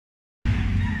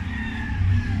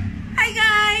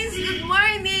guys! Good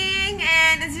morning!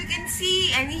 And as you can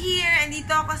see and hear,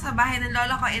 andito ako sa bahay ng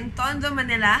lola ko in Tondo,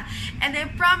 Manila. And I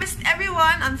promised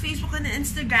everyone on Facebook and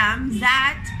Instagram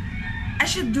that I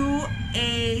should do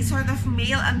a sort of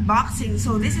mail unboxing.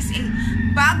 So this is a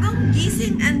bagong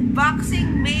gising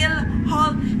unboxing mail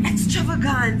haul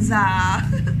extravaganza.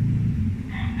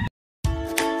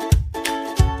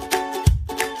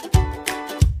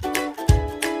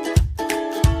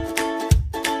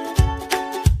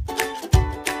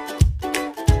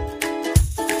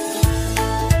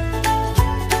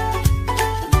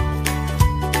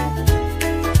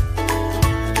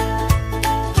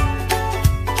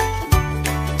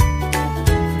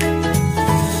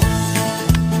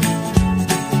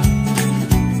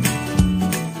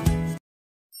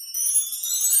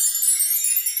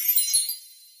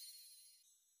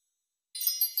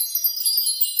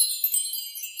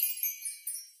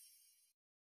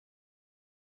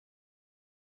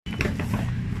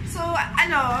 So,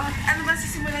 ano ba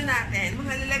sisimulan natin?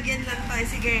 Mga lalagyan lang to.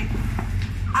 Sige.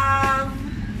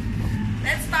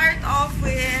 Let's start off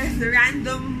with the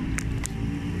random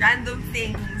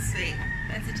things. Wait,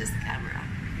 let's adjust the camera.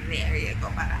 There you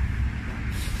go, para.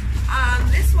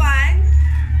 This one,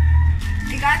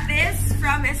 I got this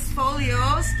from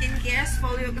Esfolio Skincare,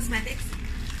 Esfolio Cosmetics.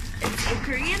 It's a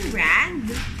Korean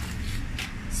brand.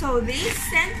 So, they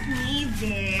sent me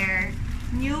their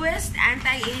newest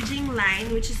anti-aging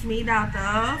line, which is made out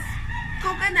of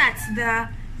coconuts. The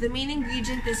main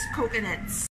ingredient is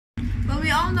coconuts. Well,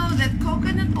 we all know that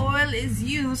coconut oil is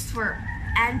used for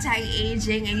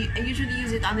anti-aging. I usually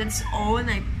use it on its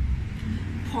own. I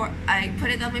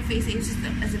put it on my face. I use it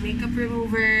as a makeup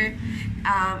remover.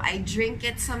 I drink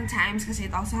it sometimes because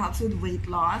it also helps with weight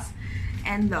loss.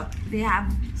 And look, they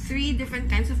have 3 different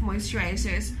kinds of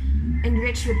moisturizers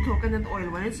enriched with coconut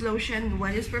oil. One is lotion,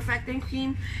 one is perfecting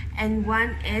cream, and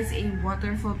one is a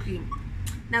waterful cream.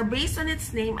 Now, based on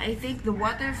its name, I think the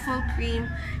waterful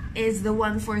cream is the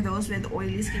one for those with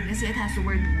oily skin because it has the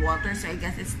word water, so I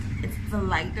guess it's the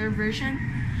lighter version.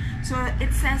 So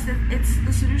it says that it's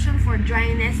the solution for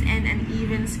dryness and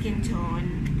uneven skin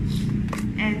tone.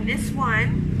 And this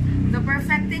one, the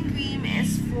perfecting cream,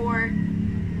 is for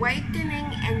whitening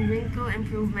and wrinkle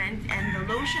improvement, and the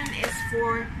lotion is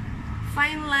for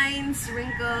fine lines,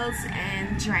 wrinkles,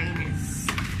 and dryness.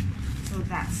 So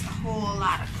that's a whole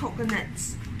lot of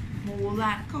coconuts. Whole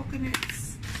lot of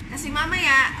coconuts. Kasi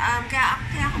mamaya, kaya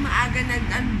ako maaga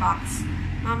nag-unbox.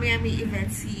 Mamaya may event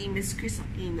si Miss Chris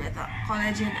Aquino. Ito,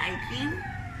 collagen eye cream.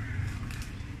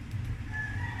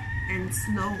 And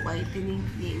snow whitening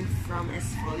cream from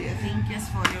Esfolio. Thank you,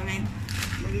 Esfolio. Ngayon,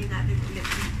 lagay natin ulit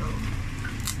dito.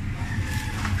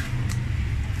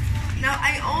 Now,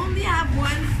 I only have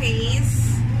one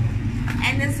face,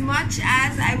 and as much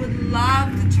as I would love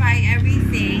to try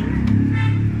everything,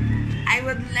 I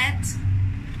would let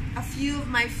a few of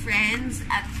my friends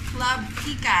at Club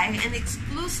Kikay, an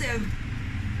exclusive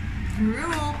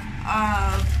group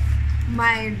of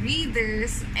my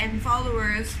readers and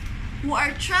followers who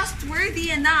are trustworthy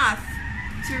enough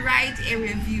to write a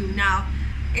review. Now,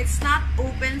 it's not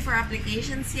open for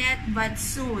applications yet, but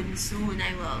soon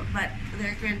I will. But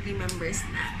they're currently members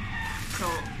now. So,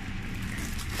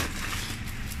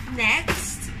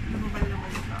 next,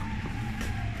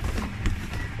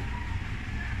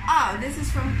 oh, this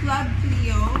is from Club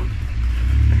Clio.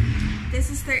 This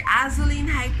is their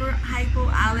Azoline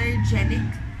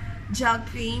Hypoallergenic Gel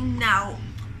Cream. Now,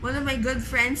 one of my good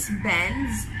friends,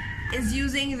 Benz, is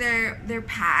using their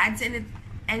pads, and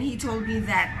he told me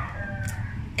that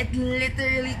it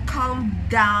literally calmed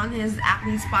down his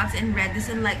acne spots and redness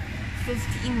in like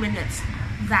 15 minutes.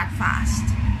 That fast.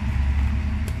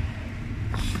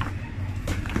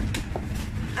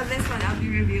 This one I'll be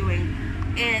reviewing.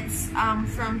 It's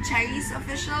from Chinese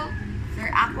Official,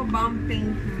 their Aqua Bomb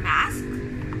Paint Mask.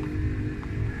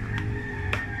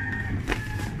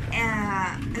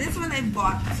 This one I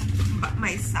bought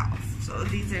myself, so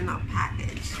these are not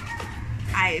packaged.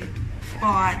 I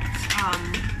bought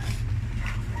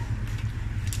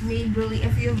Maybelline, a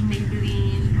few of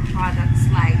Maybelline products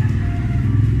like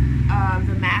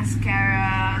the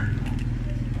mascara,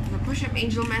 the Push-Up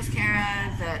Angel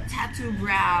mascara, the Tattoo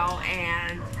Brow,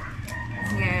 and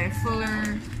their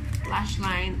Fuller Lash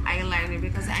Line eyeliner,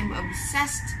 because I'm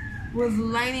obsessed with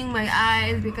lining my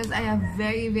eyes because I have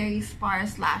very, very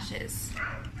sparse lashes.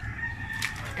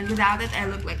 And without it, I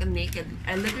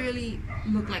literally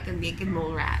look like a naked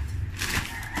mole rat.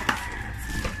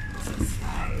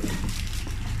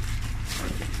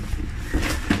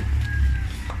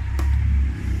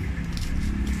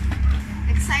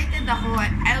 Excited ako.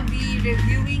 I'll be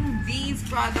reviewing these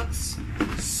products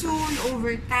soon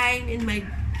over time in my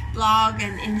blog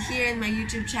and in here in my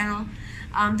YouTube channel.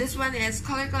 This one is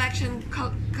Color Collection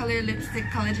Color Lipstick,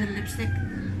 Collagen Lipstick.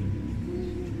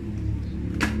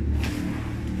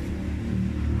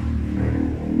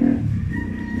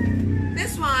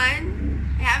 This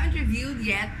one, I haven't reviewed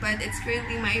yet, but it's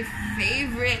currently my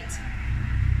favorite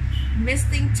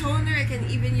misting toner. I can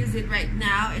even use it right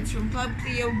now. It's from Club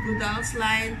Cleo Goodall's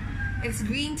line. It's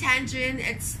green tangerine.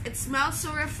 It smells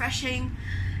so refreshing.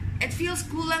 It feels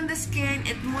cool on the skin.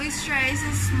 It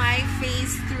moisturizes my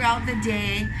face throughout the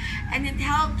day. And it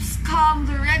helps calm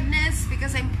the redness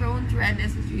because I'm prone to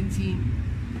redness, as you can see.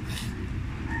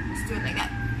 Let's do it like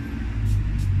that.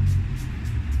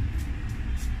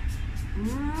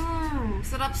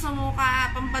 Sarap sa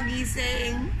mukha,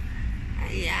 pampagising.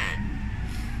 Ayan.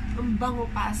 Ang bango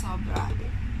pa, sobra.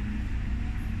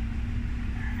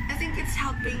 I think it's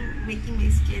helping making my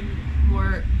skin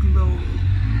more glowing.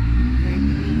 Very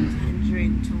green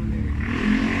tangerine toner.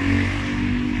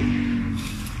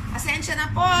 Asensya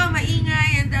na po,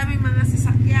 maingay, ang daming mga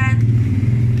sasakyan.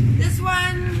 This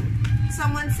one,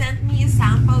 someone sent me a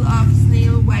sample of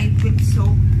Snail White Whip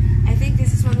Soap. I think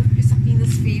this is one of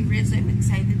Sakina's favorites. I'm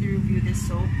excited to review this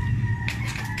soap.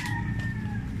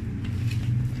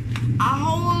 A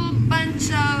whole bunch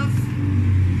of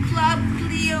Club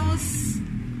Cleo's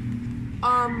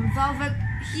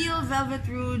Velvet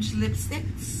Rouge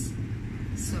lipsticks.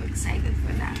 So excited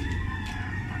for that.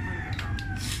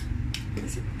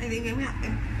 I think I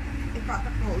got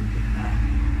a cold.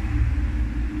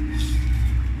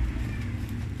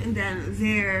 And then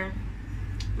there,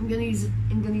 I'm gonna use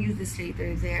this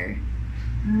later. There,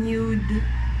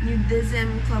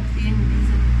 Nudism Club Cleo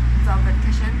Nudism Velvet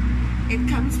Cushion. It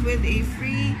comes with a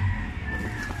free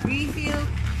refill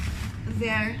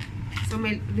there. So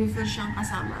may refill siyang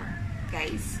kasama,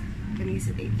 guys. I'm gonna use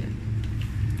it later.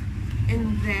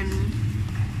 And then,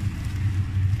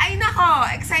 ay nako!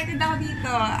 Excited ako dito.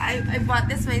 I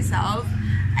bought this myself.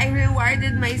 I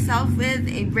rewarded myself with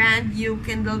a brand new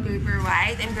Kindle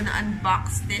Paperwhite. I'm gonna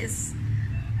unbox this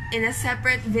in a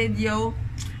separate video.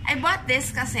 I bought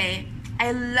this kasi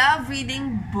I love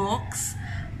reading books.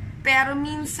 Pero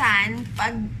minsan,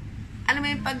 pag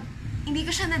hindi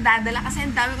ko siya nadadala kasi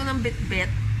ang dami ko ng bit-bit.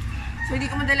 So, hindi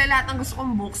ko madala lahat ng gusto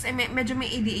kong books. Medyo may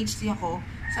ADHD ako.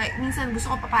 So, minsan gusto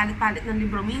ko papalit-palit ng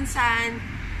libro minsan.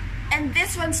 And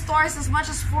this one stores as much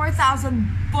as 4,000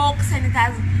 books and it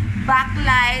has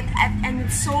backlight and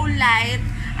it's so light.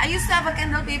 I used to have a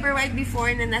Kindle Paperwhite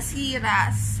before na nasira,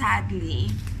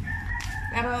 sadly.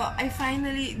 Pero I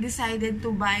finally decided to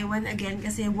buy one again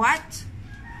kasi what?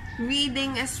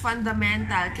 Reading is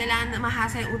fundamental. Kailangan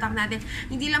mahasa yung utak natin.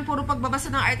 Hindi lang puro pagbabasa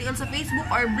ng article sa Facebook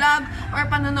or blog or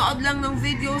panonood lang ng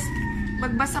videos.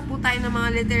 Magbasa po tayo ng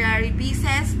mga literary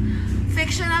pieces.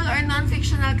 Fictional or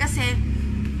non-fictional kasi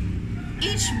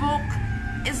each book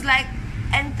is like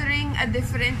entering a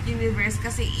different universe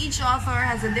kasi each author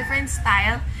has a different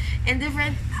style and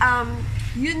different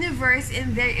universe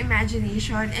in their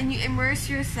imagination and you immerse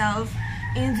yourself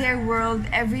in their world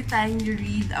every time you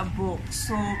read a book.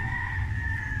 So,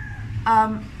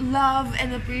 love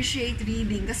and appreciate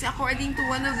reading. Kasi according to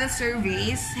one of the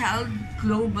surveys held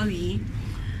globally,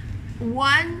 1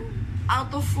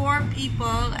 out of 4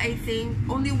 people, I think,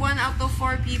 only 1 out of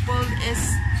 4 people is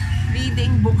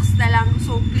reading books na lang.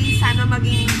 So, please, sana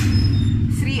maging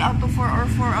 3 out of 4 or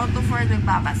 4 out of 4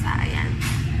 nagbabasa. Ayan.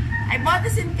 I bought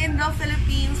this in Kindle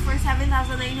Philippines for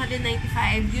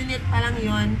 7,995. Unit pa lang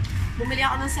yun. Bumili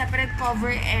ako ng separate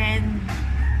cover and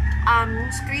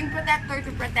screen protector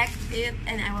to protect it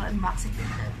and I will unbox it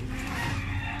later.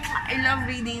 I love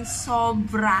reading,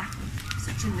 sobra.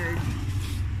 Such a nerd.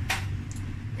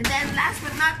 And then last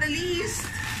but not the least,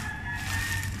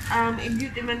 a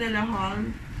Beauty Manila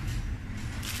haul.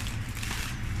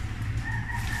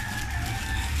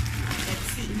 Let's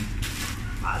see.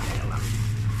 Dalawang.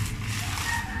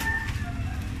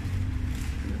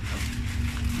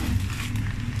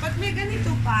 But may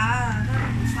ganito pa.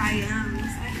 Sayang.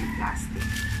 Sayang plastic.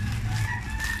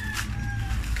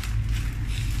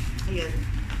 Ayun.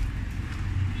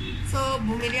 So,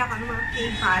 bumili ako ng mga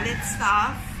paint palette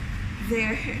stuff.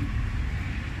 There.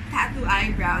 Tattoo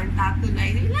eyebrow and tattoo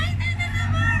liner. Liner na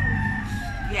naman!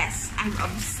 Yes, I'm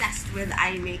obsessed with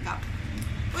eye makeup.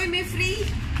 Uy, may free!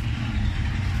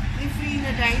 May free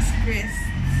na dry spritz.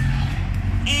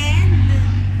 And,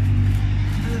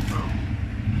 ano to?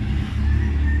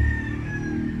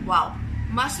 Wow.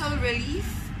 Muscle relief.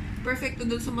 Perfect to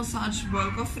dun sa massage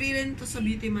ball ko. Free rin to sa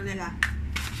Beauty Manila.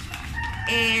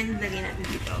 And, lagyan natin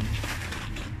dito.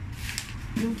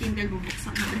 Yung Kindle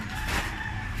bubuksan ko na.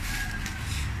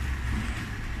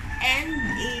 And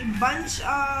a bunch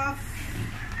of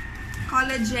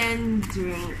collagen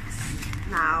drinks.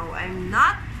 Now, I'm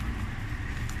not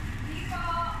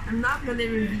gonna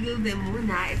reveal them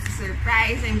muna. It's a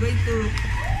surprise. I'm going to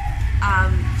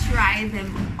try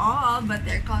them all, but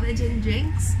they're collagen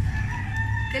drinks.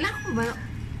 Kailangan ko ba?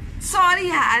 Sorry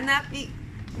ha,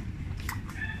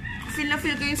 feel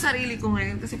ko yung sarili ko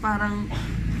ngayon kasi parang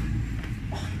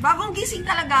bagong gising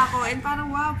talaga ako and parang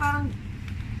wow, parang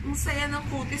ang saya ng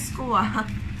kutis ko ah.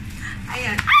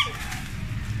 Ayan. Ay!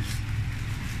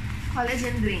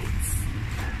 Collagen drinks.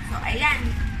 So, ayan.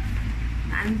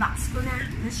 Na-unbox ko na.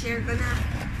 Na-share ko na.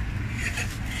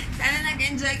 Sana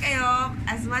nag-enjoy kayo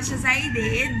as much as I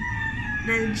did.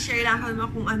 Nag-share lang ako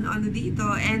kung ano-ano dito.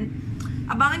 And,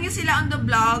 abangan nyo sila on the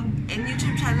vlog and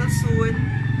YouTube channel soon.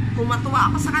 Kung matuwa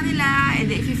ako sa kanila,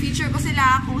 edi i-feature ko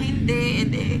sila. Kung hindi,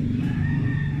 edi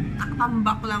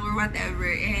nakatambak lang or whatever.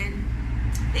 And,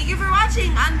 thank you for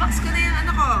watching. Unbox ko na yung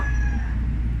ano ko.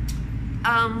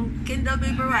 Kindle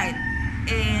Paperwhite.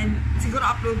 And, siguro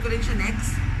upload ko rin siya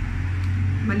next.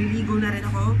 Maliligo na rin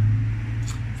ako.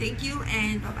 Thank you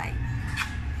and bye-bye.